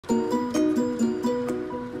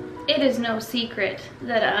It is no secret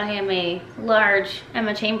that I am a large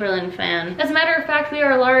Emma Chamberlain fan. As a matter of fact, we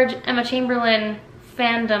are a large Emma Chamberlain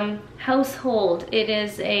fandom household. It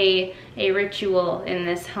is a ritual in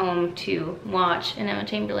this home to watch an Emma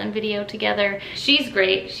Chamberlain video together. She's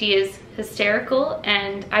great. She is hysterical,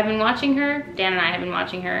 and I've been watching her, Dan and I have been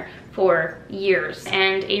watching her for years.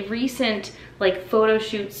 And a recent like photo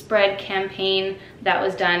shoot spread campaign that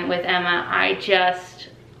was done with Emma,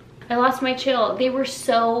 I lost my chill. They were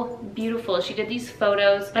so beautiful. She did these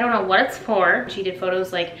photos. I don't know what it's for. She did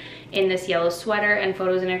photos like in this yellow sweater and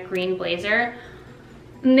photos in a green blazer.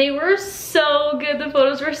 And they were so good. The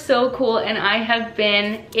photos were so cool, and I have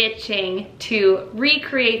been itching to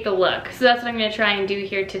recreate the look. So that's what I'm gonna try and do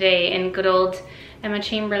here today in good old Emma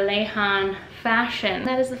Chamberlain fashion.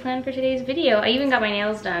 That is the plan for today's video. I even got my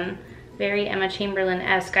nails done. Very Emma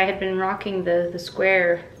Chamberlain-esque. I had been rocking the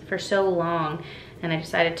square for so long, and I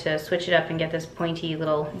decided to switch it up and get this pointy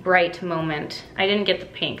little bright moment. I didn't get the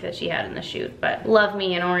pink that she had in the shoot, but love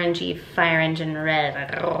me an orangey fire engine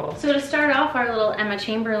red. So to start off our little Emma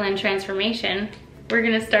Chamberlain transformation, we're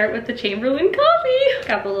gonna start with the Chamberlain coffee.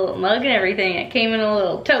 Got the little mug and everything. It came in a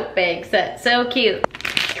little tote bag set, so cute.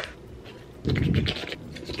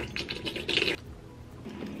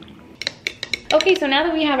 Okay, so now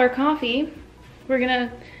that we have our coffee, we're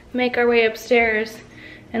gonna make our way upstairs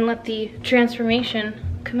and let the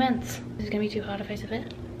transformation commence. Is it gonna be too hot if I sip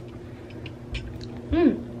it?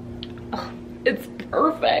 Oh, it's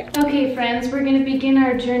perfect. Okay friends, we're gonna begin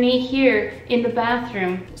our journey here in the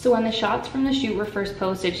bathroom. So when the shots from the shoot were first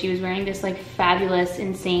posted, she was wearing this like fabulous,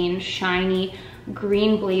 insane, shiny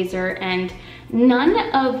green blazer, and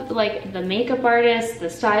none of like the makeup artist, the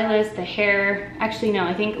stylist, the hair, actually no,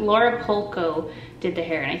 I think Laura Polko did the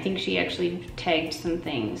hair, and I think she actually tagged some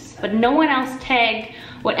things, but no one else tagged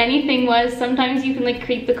what anything was. Sometimes you can like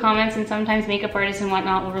creep the comments, and sometimes makeup artists and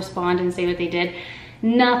whatnot will respond and say what they did.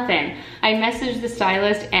 Nothing. I messaged the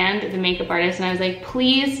stylist and the makeup artist, and I was like,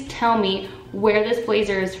 please tell me where this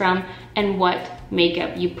blazer is from and what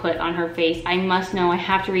makeup you put on her face. I must know. I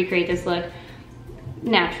have to recreate this look.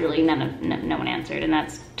 Naturally, no one answered, and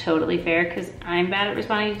that's totally fair because I'm bad at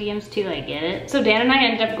responding to DMs too, I get it. So Dan and I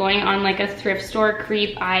ended up going on like a thrift store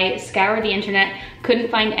creep. I scoured the internet, couldn't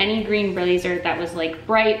find any green blazer that was like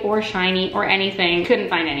bright or shiny or anything. Couldn't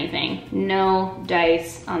find anything. No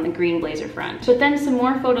dice on the green blazer front. But then some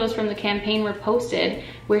more photos from the campaign were posted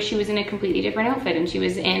where she was in a completely different outfit, and she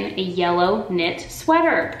was in a yellow knit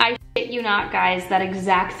sweater. I shit you not, guys, that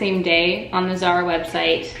exact same day on the Zara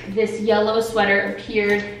website, this yellow sweater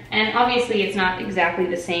appeared, and obviously it's not exactly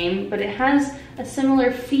the same, but it has a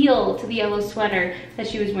similar feel to the yellow sweater that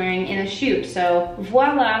she was wearing in a shoot. So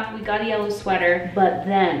voila, we got a yellow sweater. But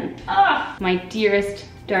then, my dearest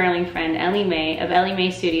darling friend Ellie Mae of Ellie Mae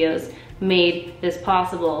Studios made this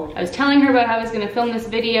possible. I was telling her about how I was gonna film this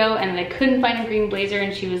video and I couldn't find a green blazer,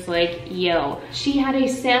 and she was like, yo. She had a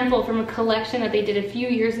sample from a collection that they did a few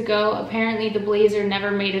years ago. Apparently the blazer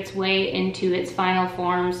never made its way into its final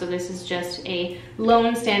form, so this is just a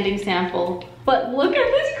lone standing sample. But look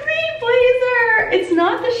at this green blazer! It's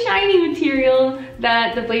not the shiny material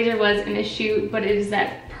that the blazer was in a shoot, but it is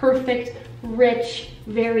that perfect, rich,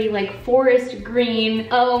 very like forest green.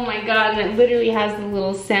 Oh my god, and it literally has the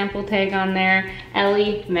little sample tag on there.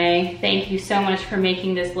 Ellie Mae, thank you so much for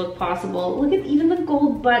making this look possible. Look at even the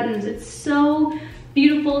gold buttons. It's so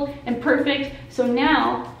beautiful and perfect. So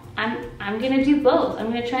now I'm gonna do both. I'm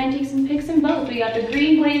gonna try and take some pics in both. We got the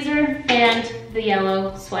green blazer and the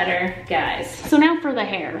yellow sweater, guys. So now for the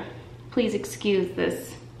hair. Please excuse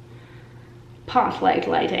this spotlight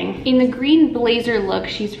lighting. In the green blazer look,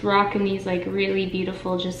 she's rocking these like really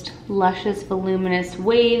beautiful, just luscious, voluminous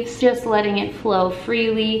waves, just letting it flow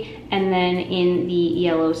freely. And then in the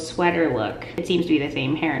yellow sweater look, it seems to be the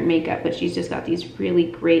same hair and makeup, but she's just got these really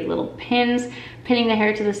great little pins, pinning the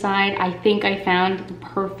hair to the side. I think I found the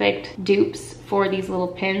perfect dupes for these little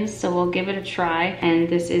pins, so we'll give it a try. And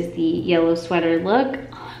this is the yellow sweater look.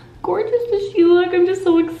 Gorgeous does she look? I'm just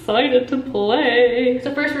so excited to play.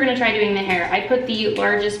 So first we're gonna try doing the hair. I put the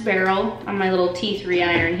largest barrel on my little T3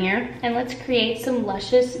 iron here, and let's create some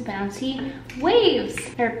luscious, bouncy waves,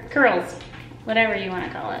 or curls, whatever you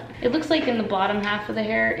wanna call it. It looks like in the bottom half of the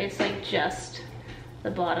hair, it's like just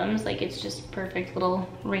the bottoms, like it's just perfect little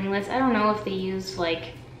ringlets. I don't know if they use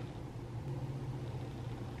like,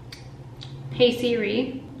 hey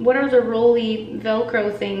Siri, what are the rolly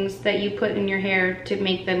Velcro things that you put in your hair to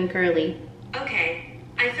make them curly? Okay,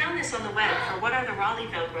 I found this on the web for what are the rolly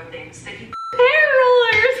Velcro things that you... Hair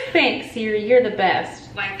rollers! Thanks Siri, you're the best.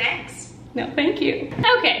 Why thanks. No, thank you.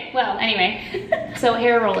 Okay, well, anyway. So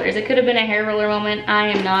hair rollers. It could have been a hair roller moment. I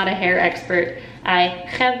am not a hair expert. I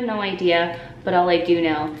have no idea, but all I do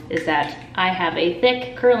know is that I have a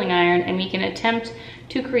thick curling iron and we can attempt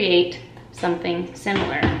to create something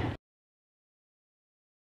similar.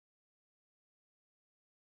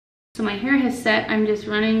 So my hair has set. I'm just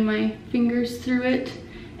running my fingers through it.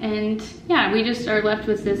 And yeah, we just are left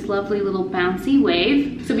with this lovely little bouncy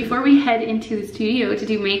wave. So before we head into the studio to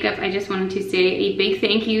do makeup, I just wanted to say a big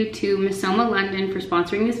thank you to Missoma London for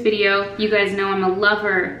sponsoring this video. You guys know I'm a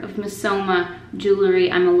lover of Missoma jewelry.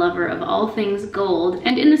 I'm a lover of all things gold.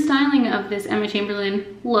 And in the styling of this Emma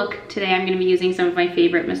Chamberlain look today, I'm going to be using some of my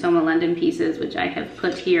favorite Missoma London pieces, which I have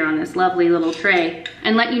put here on this lovely little tray.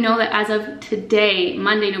 And let you know that as of today,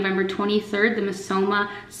 Monday, November 23rd, the Missoma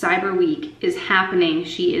Cyber Week is happening.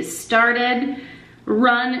 She is started.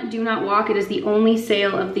 Run, do not walk. It is the only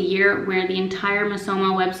sale of the year where the entire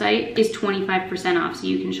Missoma website is 25% off. So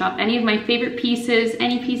you can shop any of my favorite pieces,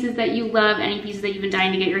 any pieces that you love, any pieces that you've been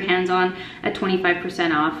dying to get your hands on at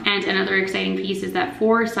 25% off. And another exciting piece is that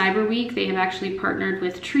for Cyber Week, they have actually partnered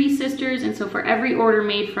with Tree Sisters. And so for every order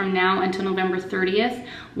made from now until November 30th,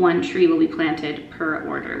 one tree will be planted per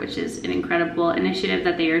order, which is an incredible initiative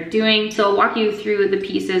that they are doing. So I'll walk you through the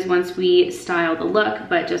pieces once we style the look,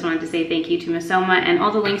 but just wanted to say thank you to Missoma, and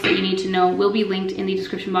all the links that you need to know will be linked in the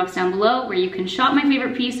description box down below, where you can shop my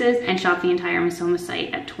favorite pieces and shop the entire Missoma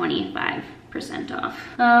site at 25% off.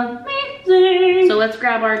 Amazing! So let's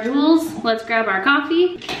grab our jewels, let's grab our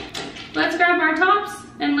coffee, let's grab our tops,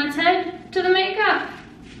 and let's head to the makeup.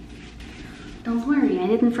 Don't worry, I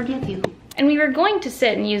didn't forget you. And we were going to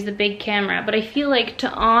sit and use the big camera, but I feel like to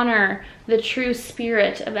honor the true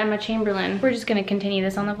spirit of Emma Chamberlain, we're just gonna continue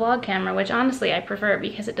this on the vlog camera, which honestly I prefer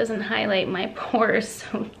because it doesn't highlight my pores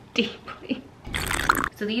so deeply.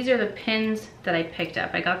 So these are the pins that I picked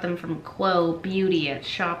up. I got them from Quo Beauty at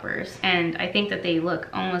Shoppers, and I think that they look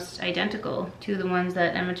almost identical to the ones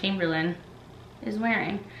that Emma Chamberlain is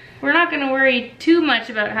wearing. We're not gonna worry too much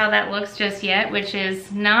about how that looks just yet, which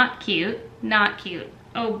is not cute, not cute.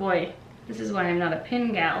 Oh boy. This is why I'm not a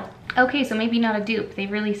pin gal. Okay, so maybe not a dupe. They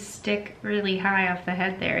really stick really high off the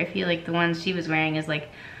head there. I feel like the ones she was wearing is like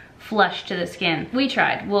flush to the skin. We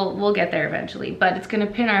tried. We'll get there eventually, but it's gonna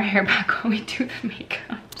pin our hair back while we do the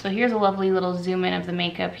makeup. So here's a lovely little zoom in of the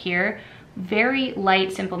makeup here. Very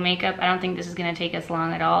light, simple makeup. I don't think this is gonna take us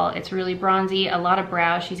long at all. It's really bronzy, a lot of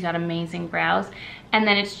brows. She's got amazing brows. And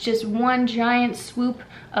then it's just one giant swoop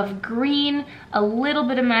of green, a little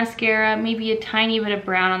bit of mascara, maybe a tiny bit of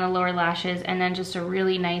brown on the lower lashes, and then just a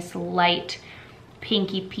really nice light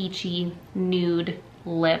pinky peachy nude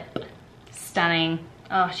lip. Stunning.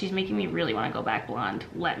 Oh, she's making me really want to go back blonde,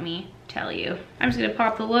 let me tell you. I'm just gonna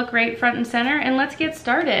pop the look right front and center and let's get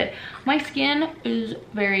started. My skin is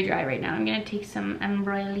very dry right now. I'm gonna take some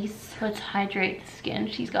Embryolisse. Let's hydrate the skin.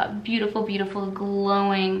 She's got beautiful, beautiful,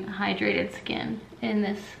 glowing, hydrated skin in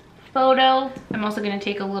this photo. I'm also gonna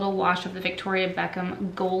take a little wash of the Victoria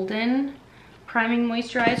Beckham Golden Priming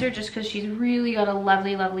Moisturizer, just because she's really got a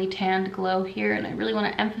lovely, lovely tanned glow here, and I really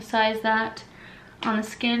wanna emphasize that on the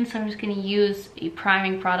skin, so I'm just gonna use a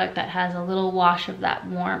priming product that has a little wash of that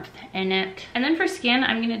warmth in it. And then for skin,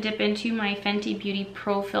 I'm gonna dip into my Fenty Beauty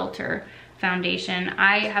Profiltr foundation.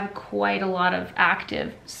 I have quite a lot of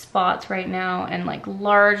active spots right now and like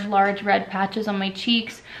large red patches on my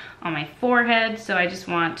cheeks, on my forehead, so I just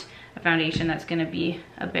want a foundation that's gonna be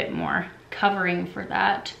a bit more covering for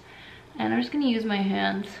that. And I'm just gonna use my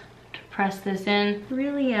hands press this in,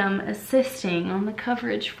 really assisting on the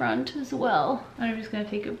coverage front as well. I'm just gonna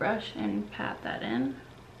take a brush and pat that in.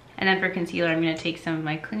 And then for concealer, I'm gonna take some of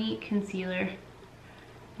my Clinique concealer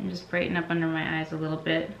and just brighten up under my eyes a little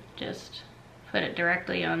bit. Just put it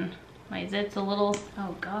directly on my zits a little.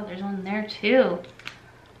 Oh God, there's one there too.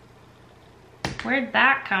 Where'd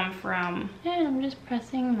that come from? And I'm just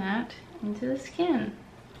pressing that into the skin.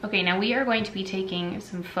 Okay, now we are going to be taking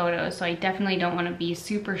some photos, so I definitely don't want to be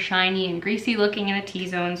super shiny and greasy looking in a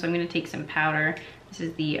T-zone, so I'm going to take some powder. This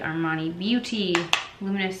is the Armani Beauty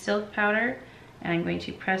Luminous Silk Powder, and I'm going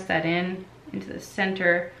to press that in into the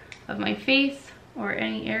center of my face or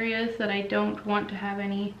any areas that I don't want to have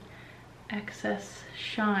any excess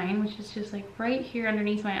shine, which is just like right here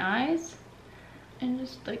underneath my eyes and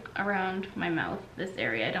just like around my mouth, this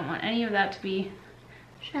area. I don't want any of that to be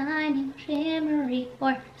shining, shimmery,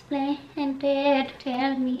 or splendid.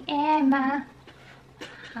 Tell me, Emma,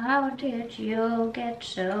 how did you get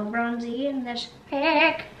so bronzy in this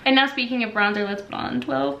pic? And now speaking of bronzer, let's put on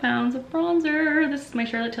 12 pounds of bronzer. This is my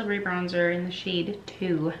Charlotte Tilbury bronzer in the shade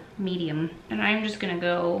 2 medium. And I'm just gonna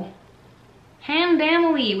go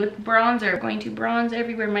Hand-damily with bronzer. We're going to bronze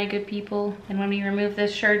everywhere, my good people. And when we remove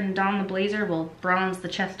this shirt and don the blazer, we'll bronze the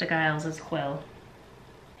chestigiles as well.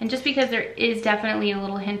 And just because there is definitely a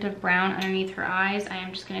little hint of brown underneath her eyes, I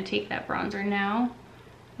am just gonna take that bronzer now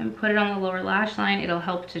and put it on the lower lash line. It'll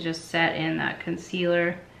help to just set in that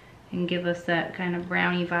concealer and give us that kind of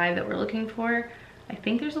brownie vibe that we're looking for. I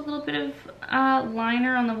think there's a little bit of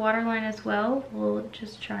liner on the waterline as well. We'll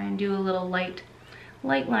just try and do a little light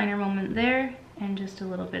liner moment there, and just a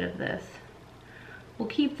little bit of this. We'll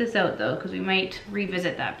keep this out though, because we might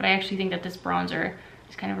revisit that, but I actually think that this bronzer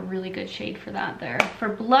is kind of a really good shade for that there. For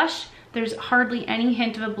blush, there's hardly any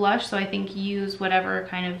hint of a blush, so I think use whatever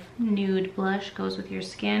kind of nude blush goes with your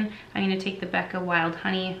skin. I'm gonna take the Becca Wild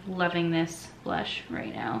Honey. Loving this blush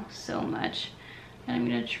right now so much. And I'm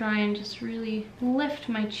gonna try and just really lift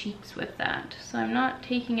my cheeks with that. So I'm not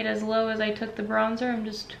taking it as low as I took the bronzer, I'm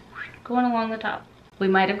just going along the top. We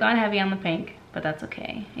might have gone heavy on the pink, but that's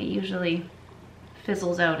okay. It usually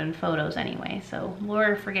fizzles out in photos anyway, so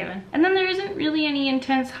we're forgiven. And then there isn't really any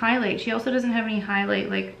intense highlight. She also doesn't have any highlight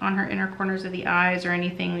like on her inner corners of the eyes or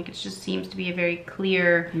anything. Like, it just seems to be a very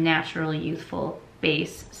clear, natural, youthful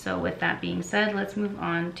base. So with that being said, let's move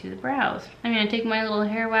on to the brows. I'm gonna take my little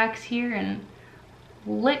hair wax here and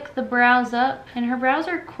lick the brows up. And her brows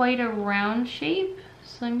are quite a round shape,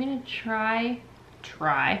 so I'm gonna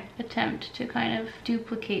attempt to kind of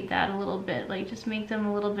duplicate that a little bit, like just make them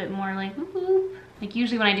a little bit more like whoop whoop. Like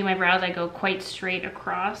usually when I do my brows, I go quite straight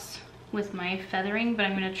across with my feathering, but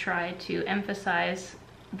I'm gonna try to emphasize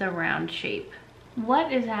the round shape.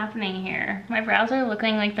 What is happening here? My brows are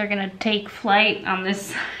looking like they're gonna take flight on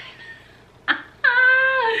this side.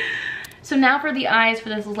 So now for the eyes, for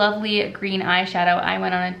this lovely green eyeshadow, I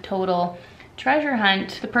went on a total treasure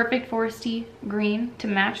hunt. The perfect foresty green to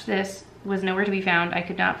match this was nowhere to be found. I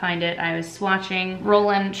could not find it. I was swatching,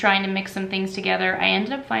 rolling, trying to mix some things together. I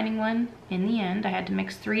ended up finding one in the end. I had to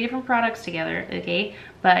mix 3 different products together, okay?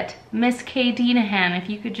 But Miss K. Denahan, if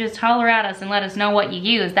you could just holler at us and let us know what you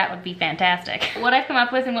use, that would be fantastic. What I've come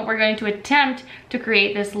up with and what we're going to attempt to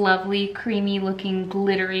create this lovely, creamy looking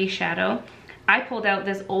glittery shadow, I pulled out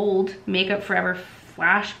this old Makeup Forever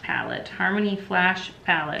Flash palette, Harmony Flash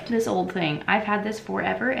palette. This old thing. I've had this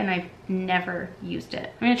forever and I've never used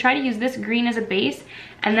it. I'm gonna try to use this green as a base,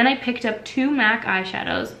 and then I picked up 2 MAC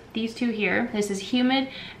eyeshadows. These 2 here. This is Humid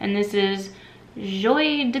and this is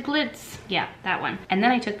Joie de Glitz. Yeah, that one. And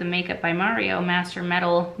then I took the Makeup by Mario Master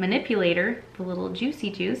Metal Manipulator, the little juicy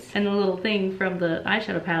juice, and the little thing from the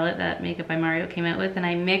eyeshadow palette that Makeup by Mario came out with, and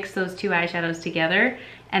I mixed those 2 eyeshadows together.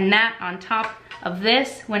 And that on top of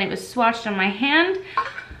this, when it was swatched on my hand,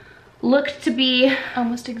 looked to be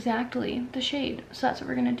almost exactly the shade. So that's what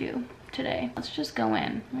we're gonna do today. Let's just go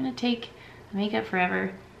in. I'm gonna take the Makeup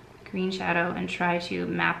Forever green shadow and try to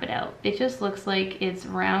map it out. It just looks like it's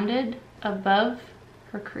rounded above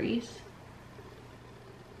her crease.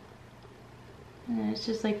 And it's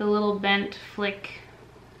just like a little bent flick.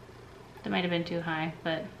 That might have been too high,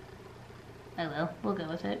 but oh well, we'll go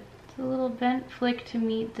with it. It's a little bent flick to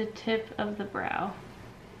meet the tip of the brow.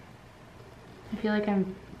 I feel like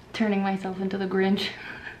I'm turning myself into the Grinch.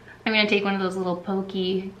 I'm gonna take one of those little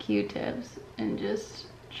pokey Q-tips and just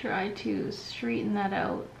try to straighten that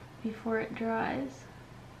out before it dries.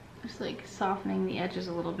 Just like softening the edges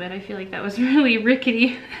a little bit. I feel like that was really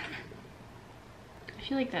rickety. I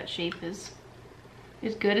feel like that shape is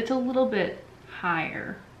good. It's a little bit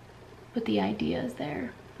higher, but the idea is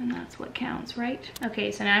there. And that's what counts, right?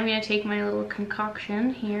 Okay, so now I'm gonna take my little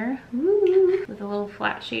concoction here with a little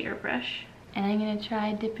flat shader brush, and I'm gonna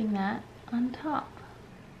try dipping that on top.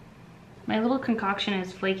 My little concoction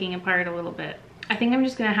is flaking apart a little bit. I think I'm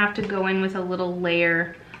just gonna have to go in with a little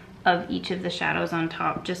layer of each of the shadows on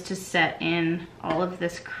top just to set in all of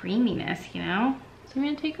this creaminess, you know? So I'm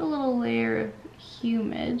gonna take a little layer of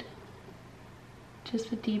Humid,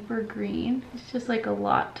 just a deeper green. It's just like a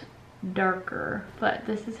lot darker, but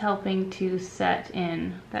this is helping to set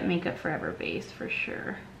in that Makeup Forever base for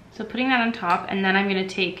sure. So putting that on top, and then I'm gonna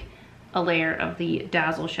take a layer of the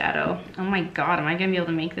Dazzle shadow. Oh my god, am I gonna be able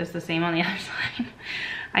to make this the same on the other side?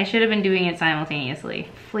 I should have been doing it simultaneously.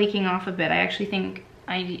 Flaking off a bit. I actually think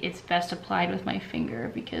it's best applied with my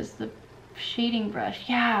finger because the shading brush,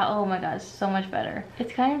 yeah, oh my god, it's so much better.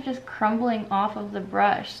 It's kind of just crumbling off of the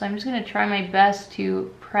brush, so I'm just gonna try my best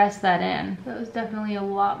to press that in. That was definitely a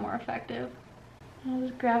lot more effective. I'll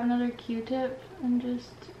just grab another Q-tip and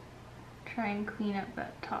just try and clean up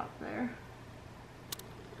that top there.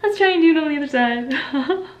 Let's try and do it on the other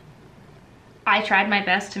side. I tried my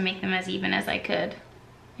best to make them as even as I could.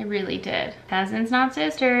 I really did. Cousins not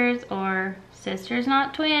sisters, or sisters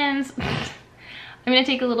not twins. I'm gonna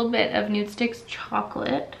take a little bit of Nudestix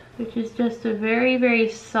Chocolate, which is just a very, very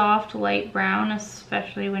soft light brown,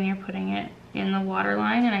 especially when you're putting it in the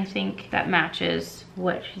waterline, and I think that matches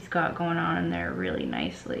what she's got going on in there really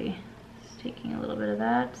nicely. Just taking a little bit of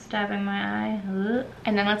that, stabbing my eye. Ugh.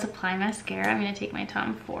 And then let's apply mascara. I'm gonna take my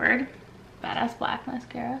Tom Ford Badass Black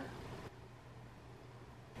mascara.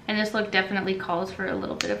 And this look definitely calls for a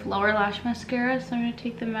little bit of lower lash mascara, so I'm gonna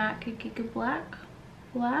take the MAC gigablack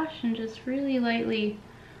lash and just really lightly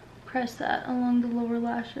press that along the lower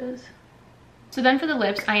lashes. So then for the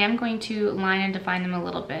lips, I am going to line and define them a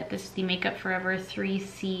little bit. This is the Makeup Forever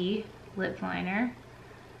 3C lip liner.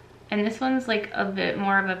 And this one's like a bit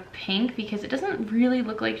more of a pink because it doesn't really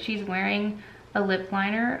look like she's wearing a lip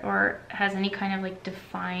liner or has any kind of like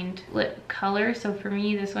defined lip color. So for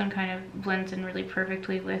me, this one kind of blends in really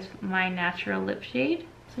perfectly with my natural lip shade.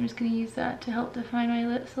 So I'm just gonna use that to help define my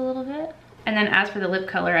lips a little bit. And then as for the lip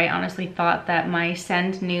color, I honestly thought that my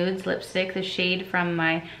Send Nudes lipstick, the shade from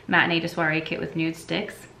my Matinee to Soiree kit with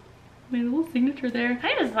Nudestix, my little signature there,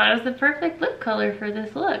 I just thought it was the perfect lip color for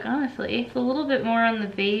this look, honestly. It's a little bit more on the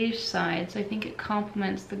beige side, so I think it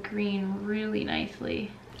complements the green really nicely.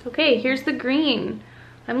 Okay, here's the green.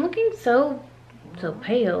 I'm looking so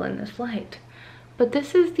pale in this light. But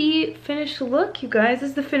this is the finished look, you guys. This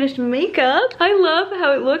is the finished makeup. I love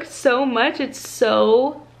how it looks so much. It's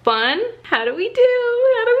so fun. How do we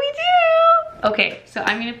do? How do we do? Okay, so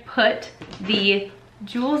I'm gonna put the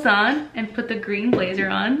jewels on and put the green blazer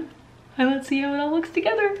on. And let's see how it all looks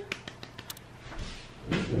together.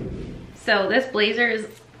 So this blazer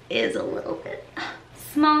is a little bit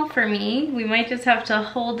small for me. We might just have to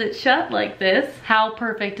hold it shut like this. How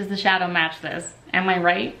perfect does the shadow match this? Am I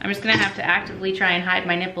right? I'm just gonna have to actively try and hide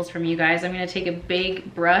my nipples from you guys. I'm gonna take a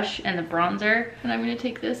big brush and the bronzer, and I'm gonna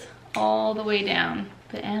take this all the way down.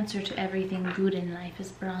 The answer to everything good in life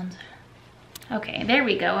is bronzer. Okay, there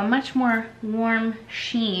we go, a much more warm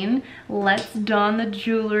sheen. Let's don the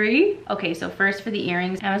jewelry. Okay, so first for the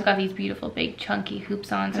earrings, Emma's got these beautiful big chunky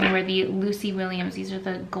hoops on. So I'm gonna wear the Lucy Williams. These are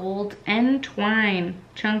the gold entwine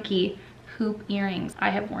chunky hoop earrings. I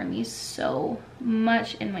have worn these so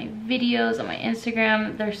much in my videos on my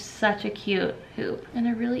Instagram. They're such a cute hoop and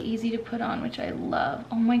they're really easy to put on, which I love.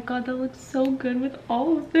 Oh my god, that looks so good with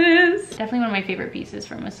all of this. Definitely one of my favorite pieces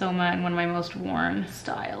from Missoma and one of my most worn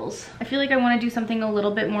styles. I feel like I want to do something a little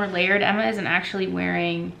bit more layered. Emma isn't actually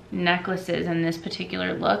wearing necklaces in this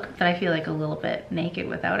particular look, but I feel like a little bit naked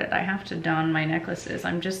without it. I have to don my necklaces.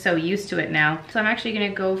 I'm just so used to it now. So I'm actually gonna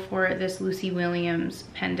go for this Lucy Williams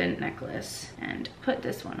pendant necklace and put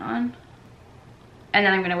this one on. And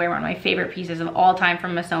then I'm gonna wear one of my favorite pieces of all time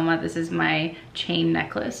from Missoma. This is my chain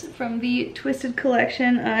necklace from the Twisted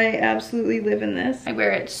collection. I absolutely live in this. I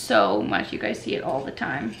wear it so much, you guys see it all the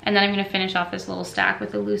time. And then I'm gonna finish off this little stack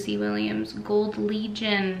with the Lucy Williams Gold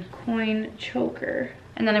Legion coin choker.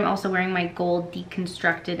 And then I'm also wearing my gold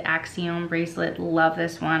deconstructed Axiom bracelet. Love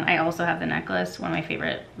this one. I also have the necklace, one of my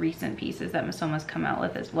favorite recent pieces that Missoma's come out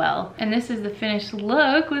with as well. And this is the finished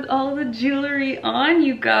look with all the jewelry on,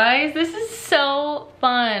 you guys. This is so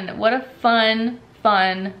fun. What a fun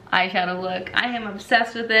eyeshadow look. I am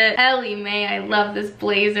obsessed with it. Ellie Mae, I love this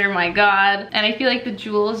blazer, my god. And I feel like the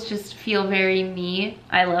jewels just feel very me.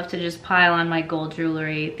 I love to just pile on my gold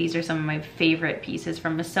jewelry. These are some of my favorite pieces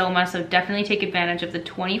from Missoma, so definitely take advantage of the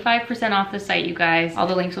 25% off the site, you guys. All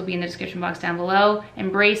the links will be in the description box down below.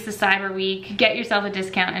 Embrace the Cyber Week. Get yourself a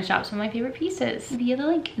discount and shop some of my favorite pieces via the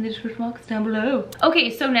link in the description box down below.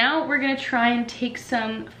 Okay, so now we're gonna try and take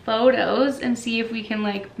some photos and see if we can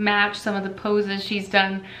like match some of the poses she's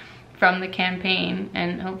done from the campaign,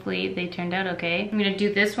 and hopefully they turned out okay. I'm gonna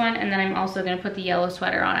do this one, and then I'm also gonna put the yellow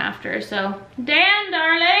sweater on after. So Dan,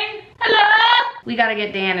 darling, hello. We gotta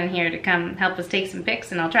get Dan in here to come help us take some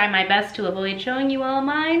pics, and I'll try my best to avoid showing you all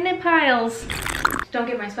my nip piles. Don't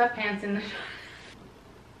get my sweatpants in the shot.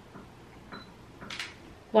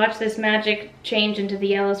 Watch this magic change into the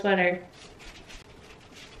yellow sweater.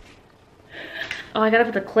 Oh, I gotta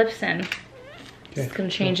put the clips in. Okay. It's gonna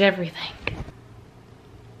change everything.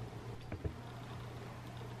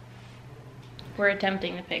 We're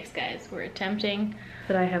attempting the pics, guys. We're attempting.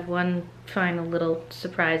 But I have one final little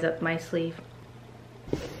surprise up my sleeve.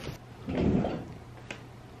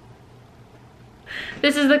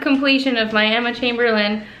 This is the completion of my Emma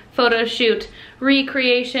Chamberlain photo shoot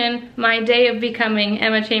recreation, my day of becoming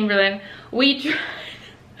Emma Chamberlain. We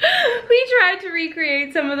tried to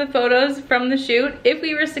recreate some of the photos from the shoot. If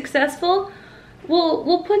we were successful,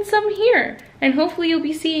 we'll put some here, and hopefully you'll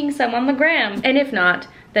be seeing some on the gram. And if not,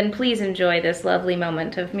 then please enjoy this lovely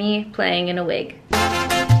moment of me playing in a wig.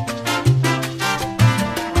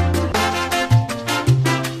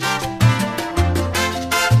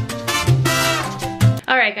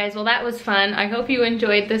 right, guys, well, that was fun. I hope you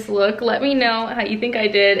enjoyed this look. Let me know how you think I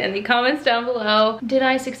did in the comments down below. Did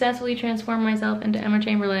I successfully transform myself into Emma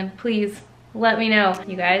Chamberlain? Please let me know.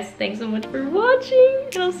 You guys, thanks so much for watching,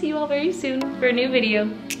 and I'll see you all very soon for a new video.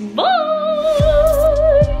 Bye!